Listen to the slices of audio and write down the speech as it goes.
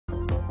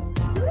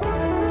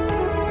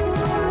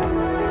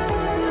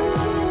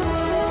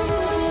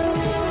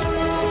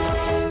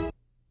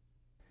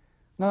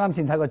啱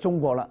先睇過中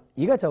國啦，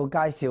而家就介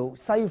紹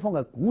西方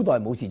嘅古代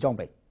武士裝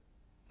備。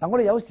嗱，我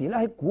哋有時咧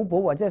喺古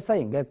堡或者係西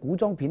型嘅古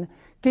裝片，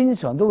經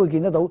常都會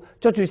見得到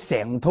着住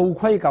成套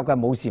盔甲嘅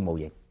武士模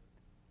型。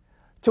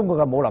中國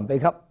嘅武林秘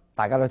笈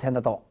大家都聽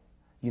得多，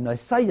原來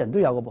西人都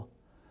有嘅噃。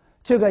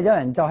最近有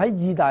人就喺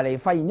意大利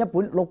發現一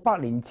本600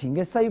年前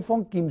嘅西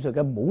方劍術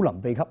嘅武林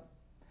秘笈，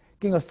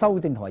經過修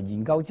訂同埋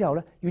研究之後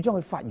咧，要將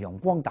佢發揚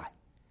光大。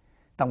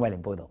鄧慧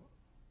玲報導。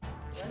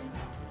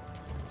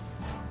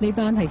呢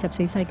班係14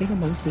世紀嘅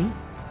武士，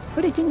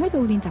佢哋正喺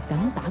度練習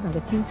緊打鬥嘅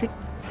招式。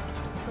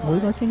每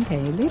個星期，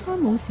呢班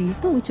武士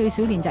都會最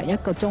少練習1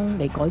個鐘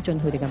嚟改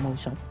進佢哋嘅武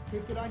術。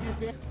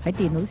喺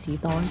電腦時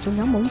代，仲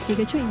有武士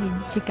嘅出現，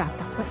設格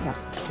格不入，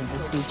成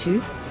無是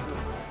處。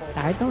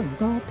但係多唔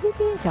多，偏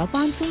偏就有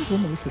班中古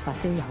武士發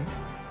燒友，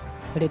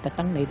佢哋特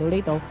登嚟到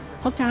呢度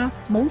學習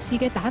武士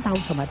嘅打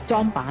鬥同埋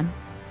裝扮。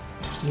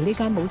而呢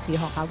間武士學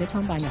校嘅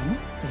創辦人呢，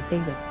就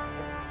係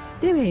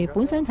David。David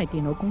本身係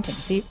電腦工程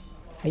師。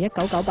喺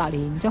1998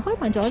年就開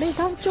辦咗呢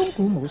間中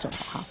古武術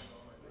學校。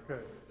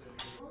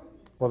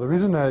Well, the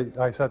reason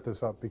I set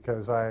this up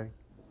because I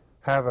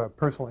have a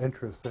personal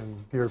interest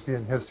in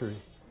European history,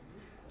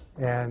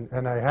 and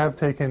I have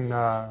taken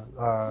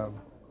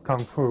kung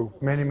fu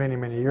many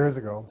years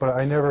ago, but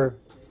I never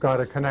got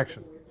a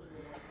connection.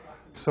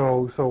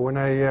 So when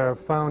I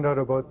found out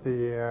about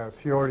the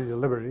Fiore de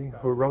Liberi,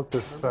 who wrote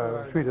this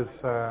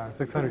treatise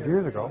 600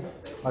 years ago,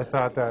 I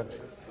thought that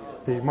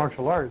the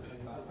martial arts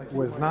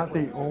was not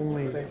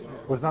only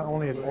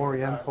an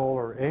Oriental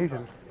or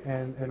Asian,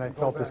 and I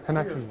felt this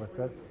connection with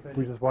it,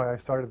 which is why I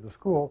started the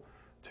school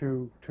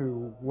to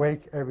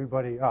wake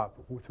everybody up,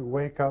 to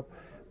wake up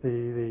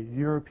the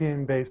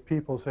European-based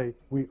people, say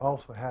we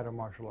also had a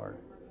martial art.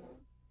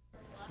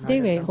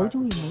 David 好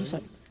中意武術，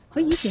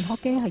佢以前學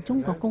嘅係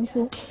中國功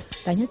夫，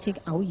但一次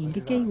偶然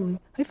嘅機會，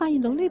佢發現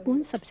到呢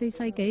本14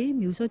世紀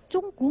描述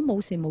中古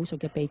武士武術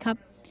嘅秘笈。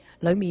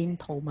裏面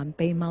圖文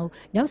秘貌，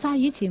有晒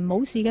以前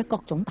武士嘅各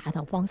種打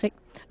鬥方式，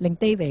令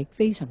David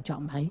非常着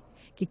迷。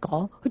結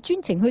果佢專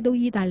程去到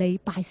意大利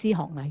拜師學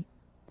藝。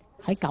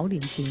喺9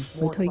年前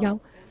佢退休，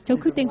就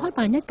決定開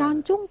辦一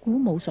間中古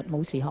武術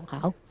武士學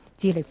校，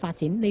致力發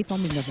展呢方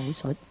面嘅武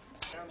術。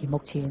而目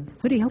前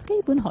佢哋有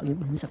基本學員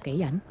50幾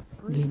人，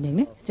年齡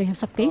呢就由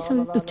10幾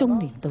歲到中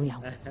年都有。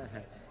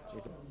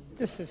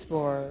This is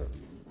more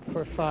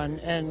for fun,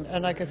 and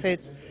like I say,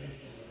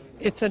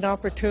 it's an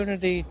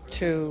opportunity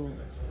to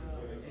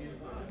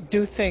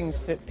do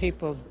things that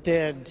people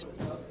did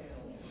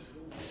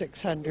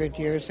 600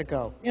 years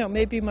ago. You know,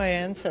 maybe my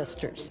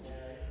ancestors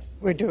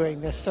were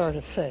doing this sort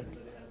of thing.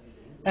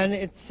 And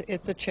it's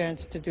a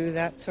chance to do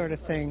that sort of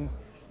thing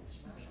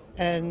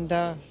and,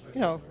 you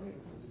know,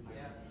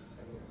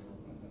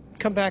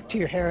 come back to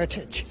your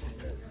heritage.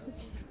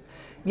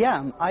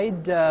 Yeah,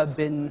 I'd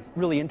been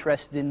really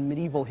interested in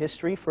medieval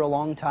history for a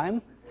long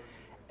time,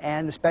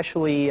 and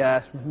especially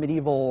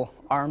medieval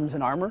arms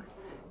and armor.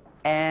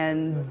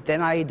 And then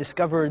I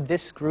discovered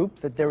this group,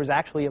 that there was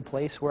actually a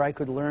place where I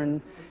could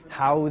learn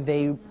how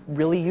they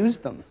really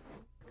used them.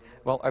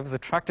 Well, I was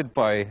attracted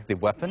by the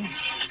weapon.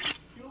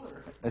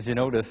 As you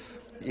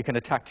notice, you can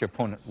attack your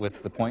opponent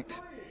with the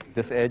point,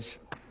 this edge,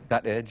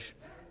 that edge.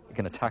 You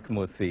can attack him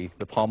with the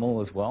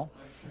pommel as well.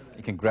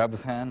 You can grab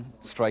his hand,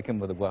 strike him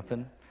with a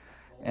weapon.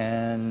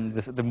 And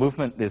the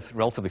movement is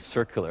relatively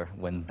circular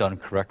when done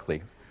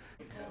correctly.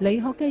 嚟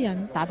學嘅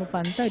人大部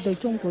分都係對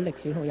中古歷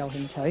史好有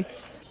興趣。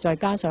再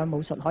加上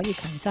武術可以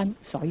強身，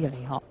所以嚟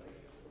學。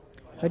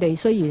佢哋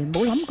雖然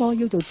冇諗過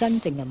要做真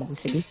正嘅武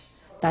士，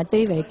但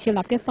David 設立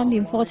嘅訓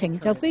練課程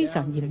就非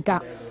常嚴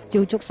格，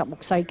照足16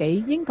世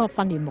紀英國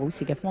訓練武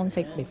士嘅方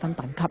式嚟分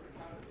等級。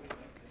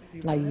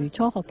例如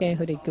初學嘅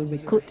佢哋叫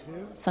recruit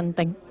新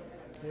丁，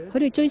佢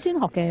哋最先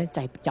學嘅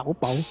就係走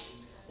步，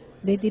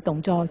呢啲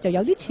動作就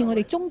有啲似我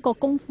哋中國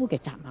功夫嘅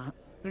扎馬。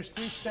第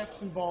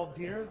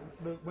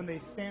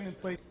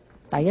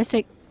一式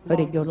佢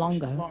哋叫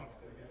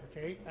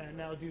longer。Okay, and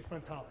now do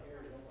frontale.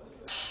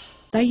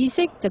 第二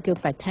式就叫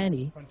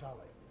fatani，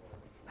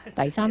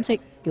 第三式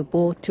叫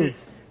boar tooth，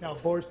 Now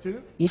boar's tooth.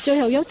 而最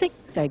後一式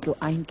就係叫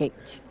iron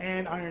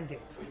gate。And iron gate.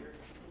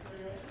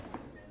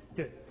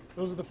 Good.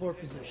 Those are the 4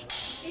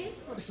 positions.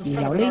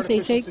 而由呢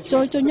4式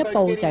再進一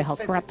步就係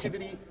學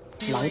grappling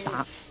扭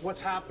打。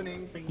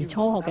而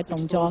初學嘅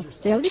動作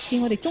就有啲似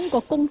我哋中國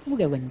功夫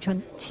嘅詠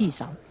春黐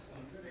手。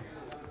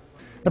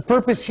The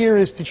purpose here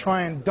is to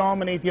try and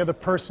dominate the other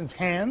person's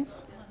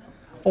hands,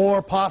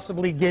 or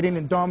possibly get in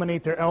and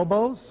dominate their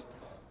elbows,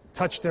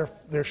 touch their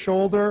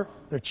shoulder,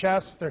 their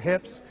chest, their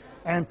hips,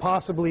 and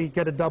possibly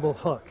get a double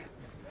hook.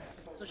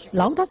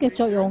 扭打嘅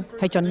作用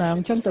係盡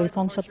量將對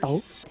方摔倒，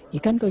而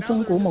根據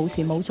中古武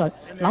士武術，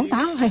扭打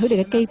係佢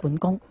哋嘅基本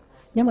功，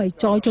因為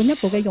再進一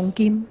步嘅用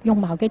劍、用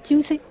矛嘅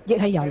招式，亦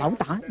係由扭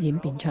打演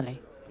變出嚟。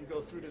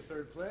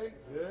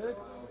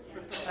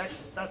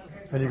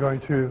And you're going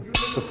to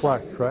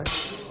deflect, right?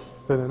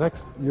 Then the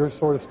next, your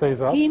sword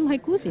stays up. 劍係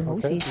古時武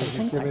士隨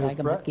身攜帶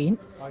嘅物件，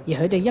而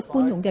佢哋一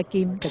般用嘅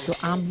劍就叫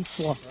armoured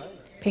sword，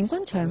 平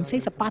均長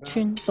48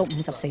寸到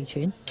54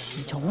寸，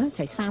而重呢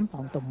就係3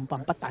磅到5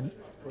磅不等。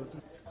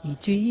而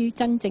至於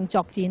真正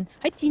作戰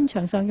喺戰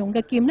場上用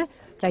嘅劍呢，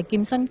就係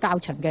劍身較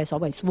長嘅所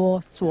謂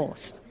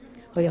swords，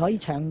 佢可以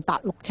長達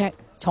6尺，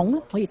重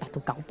咧可以達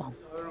到9磅。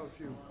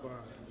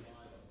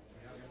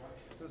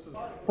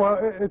Well,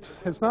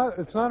 it's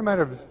not a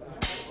matter of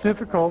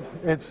difficult.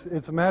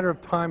 It's a matter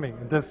of timing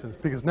and distance,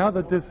 because now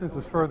the distance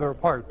is further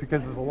apart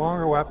because it's a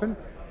longer weapon,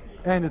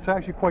 and it's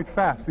actually quite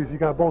fast because you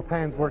got both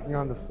hands working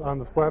on this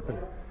weapon.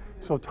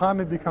 So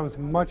timing becomes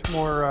much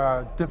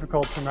more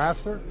difficult to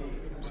master.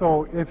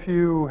 So if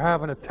you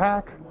have an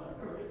attack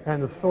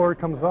and the sword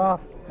comes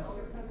off,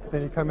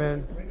 then you come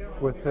in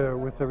with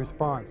the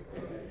response.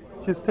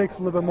 It just takes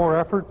a little bit more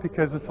effort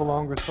because it's a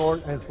longer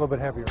sword and it's a little bit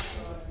heavier.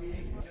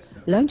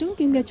 兩種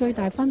劍嘅最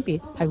大分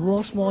別係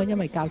war sword 因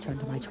為較長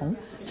同埋重，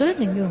所以一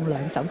定要用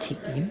兩手持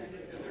劍。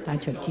但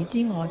除此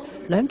之外，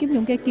兩劍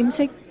用嘅劍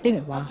式，啲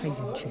人話係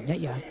完全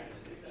一樣。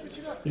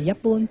而一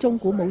般中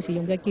古武士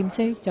用嘅劍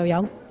式就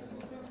有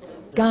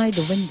guide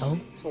the window，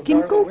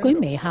 劍高舉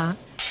眉下，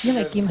因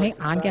為劍喺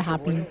眼嘅下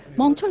邊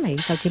望出嚟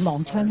就似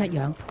望窗一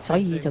樣，所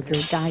以就叫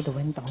guide the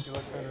window。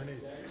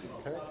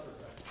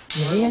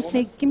而呢一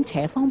式劍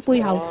斜方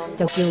背後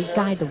就叫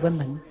guide the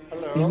woman。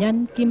原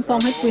因劍放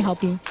喺背後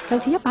邊，就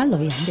似一把女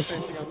人嘅長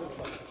劍。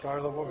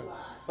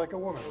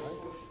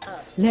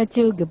呢一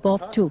招叫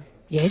both two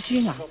野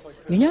豬牙，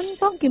原因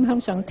當劍向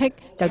上剔，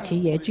就似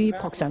野豬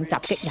撲上襲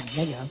擊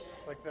人一樣。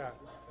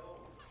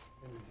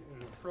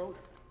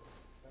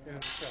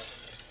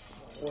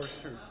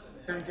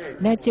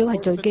呢一招係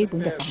最基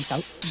本嘅防守，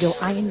叫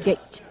iron gate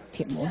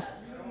鐵門。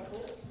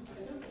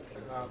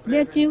呢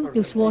一招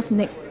叫 sword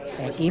snake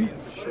蛇劍，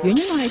原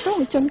因係當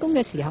佢進攻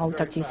嘅時候，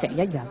就似蛇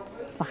一樣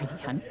快而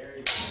狠。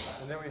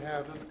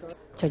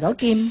除咗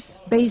劍、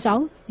匕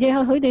首，亦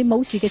係佢哋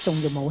武士嘅重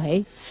要武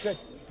器。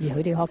而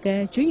佢哋學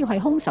嘅主要係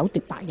空手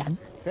奪白刃，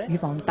預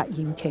防突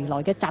然其來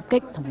嘅襲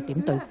擊同埋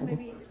點對付。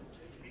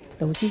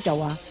導師就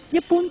話，一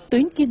般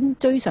短劍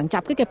最常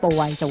襲擊嘅部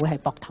位就會係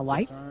膊頭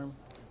位，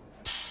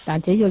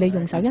但只要你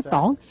用手一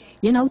擋，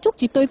然後捉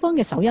住對方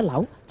嘅手一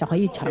扭，就可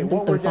以搶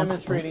到對方白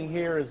刀。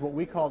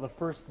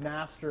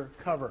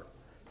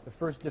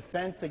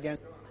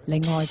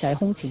另外就係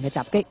胸前嘅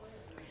襲擊。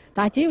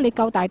但係只要你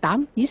夠大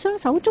膽，以雙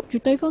手捉住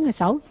對方嘅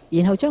手，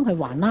然後將佢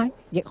橫拉，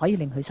亦可以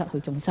令佢失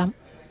去重心。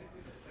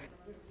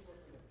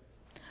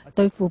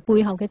對付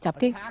背後嘅襲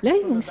擊，你可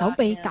以用手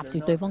臂夾住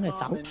對方嘅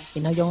手，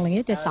然後用另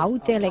一隻手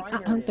借力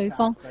壓向對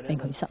方，令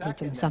佢失去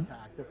重心。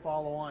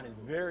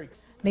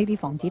呢啲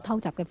防止偷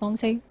襲嘅方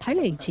式睇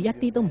嚟似一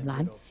啲都唔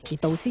難，而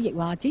導師亦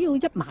話只要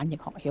一晚亦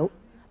學曉。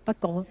不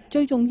過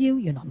最重要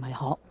原來唔係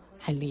學。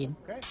係練。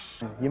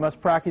You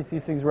must practice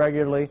these things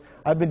regularly.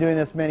 I've been doing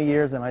this many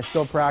years, and I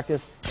still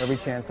practice every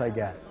chance I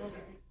get.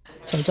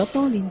 除咗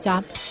多練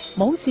習，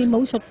武士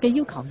武術嘅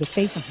要求亦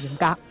非常嚴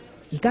格。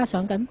而家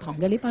上緊堂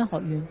嘅呢班學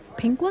員，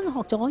平均學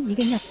咗已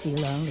經1至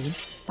2年，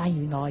但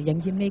原來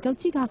仍然未夠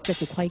資格着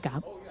住盔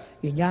甲，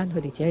原因佢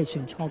哋只係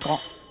算初覺。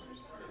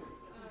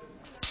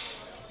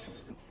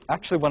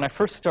Actually, when I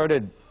first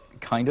started,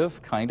 kind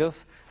of.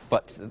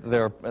 But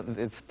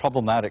it's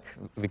problematic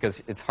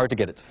because it's hard to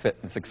get it to fit.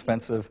 It's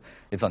expensive,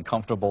 it's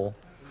uncomfortable.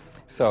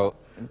 So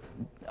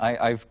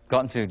I've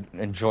gotten to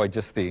enjoy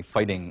just the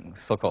fighting,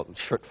 so-called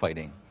shirt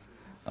fighting,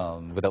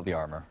 without the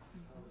armor.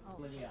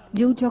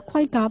 要着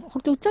盔甲學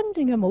做真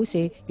正嘅武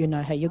士，原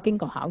來係要經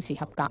過考試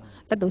合格，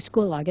得到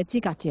school 內嘅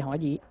資格至可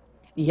以。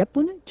而一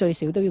般最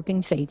少都要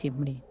經4至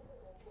5年。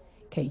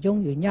其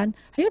中原因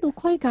係一套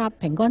盔甲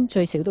平均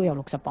最少都有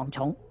60磅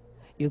重。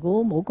如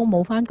果武功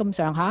冇翻咁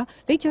上下，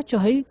你着住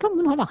佢根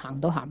本可能行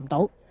唔到。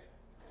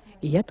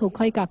而一套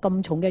盔甲咁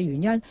重嘅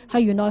原因係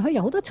原來佢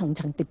由好多層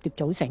層疊疊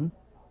組成。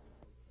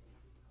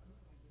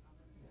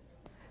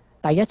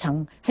第一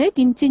層係一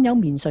件沾有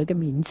棉絮嘅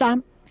棉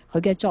衫，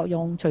佢嘅作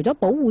用除咗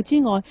保護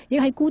之外，亦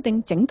係固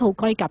定整套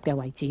盔甲嘅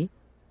位置。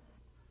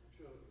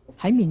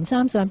喺棉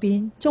衫上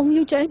邊仲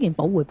要着一件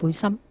保護背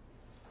心，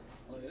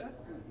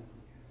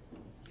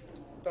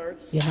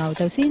然後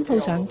就先套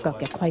上腳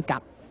嘅盔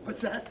甲。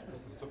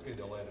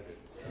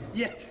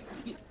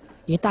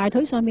而大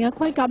腿上面嘅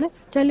盔甲呢，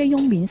就係利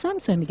用棉衫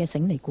上面嘅繩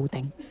嚟固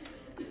定。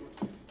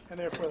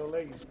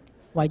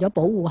為咗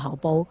保護後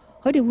部，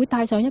佢哋會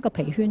戴上一個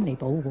皮圈嚟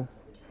保護。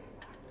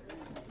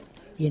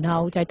然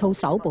後就係套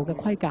手部嘅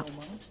盔甲。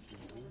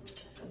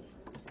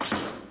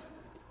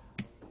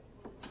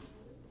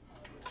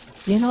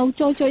然後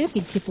再着一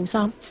件鐵褲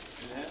衫。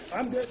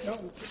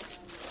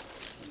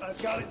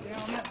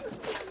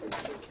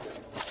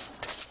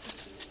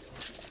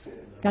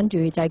跟住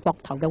就係膊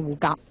頭嘅護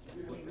甲。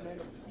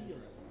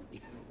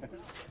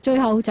最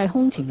後就係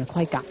胸前嘅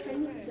盔甲，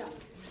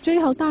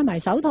最後戴埋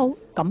手套，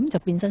咁就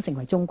變身成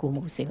為中古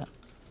武士啦。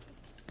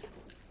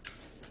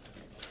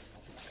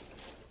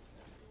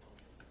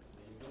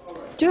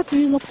着住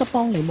60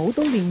磅嚟舞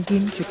刀練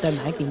劍，絕對唔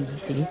係一件易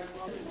事，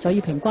所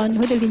以平均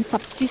佢哋練10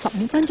至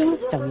15分鐘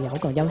就會有一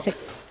個休息。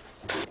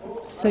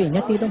雖然一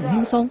啲都唔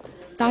輕鬆，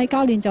但係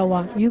教練就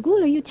話：如果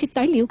你要徹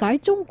底了解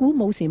中古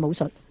武士武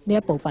術，呢一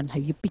部分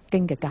係要必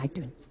經嘅階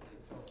段。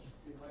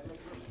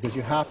Because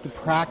you have to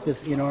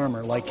practice in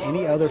armor like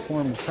any other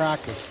form of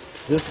practice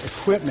This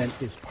equipment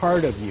is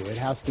part of you. It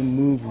has to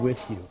move with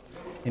you.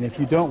 And if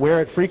you don't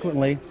wear it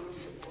frequently,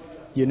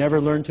 you never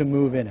learn to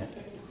move in it.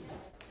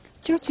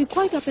 着住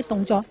盔甲嘅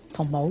動作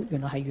同冇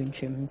原來係完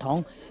全唔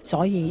同，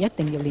所以一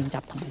定要練習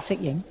同埋適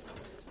應。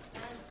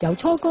由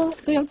初哥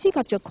到有資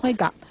格着盔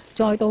甲，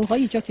再到可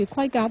以着住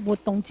盔甲活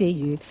動自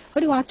如，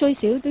佢哋話最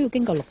少都要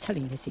經過6-7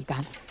年嘅時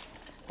間。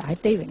但喺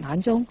David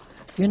眼中，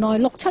原來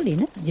6-7年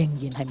咧仍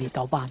然係未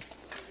夠班。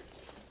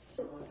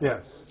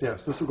Yes,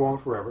 this will go on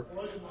forever.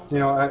 You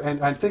know,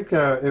 and I think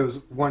it was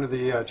one of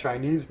the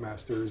Chinese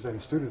masters and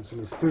students, and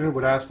the student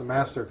would ask the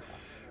master,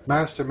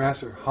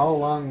 Master, how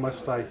long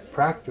must I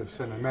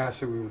practice? And the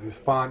master would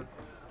respond,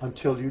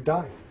 until you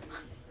die.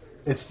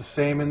 It's the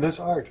same in this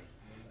art.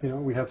 You know,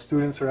 we have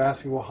students who are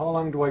asking, well, how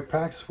long do I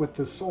practice with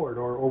the sword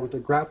or with the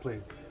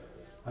grappling?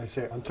 I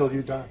say, until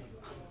you die.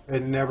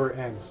 It never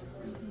ends.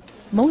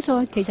 武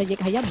術其實亦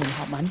係一門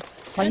學問，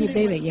所以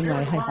David 認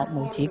為係學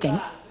無止境。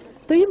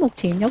對於目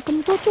前有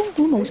咁多中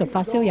古武術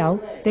發燒友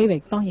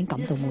 ，David 當然感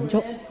到滿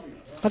足。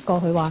不過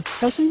佢話，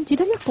就算只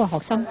得一個學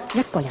生、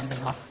一個人嚟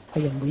學，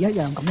佢仍會一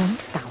樣咁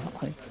樣教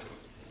落去。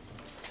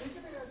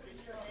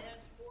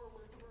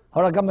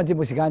好啦，今日節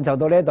目時間就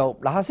到呢一度。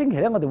嗱，下星期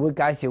咧，我哋會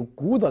介紹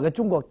古代嘅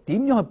中國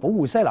點樣去保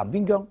護西南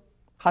邊疆。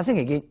下星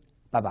期見，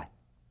拜拜。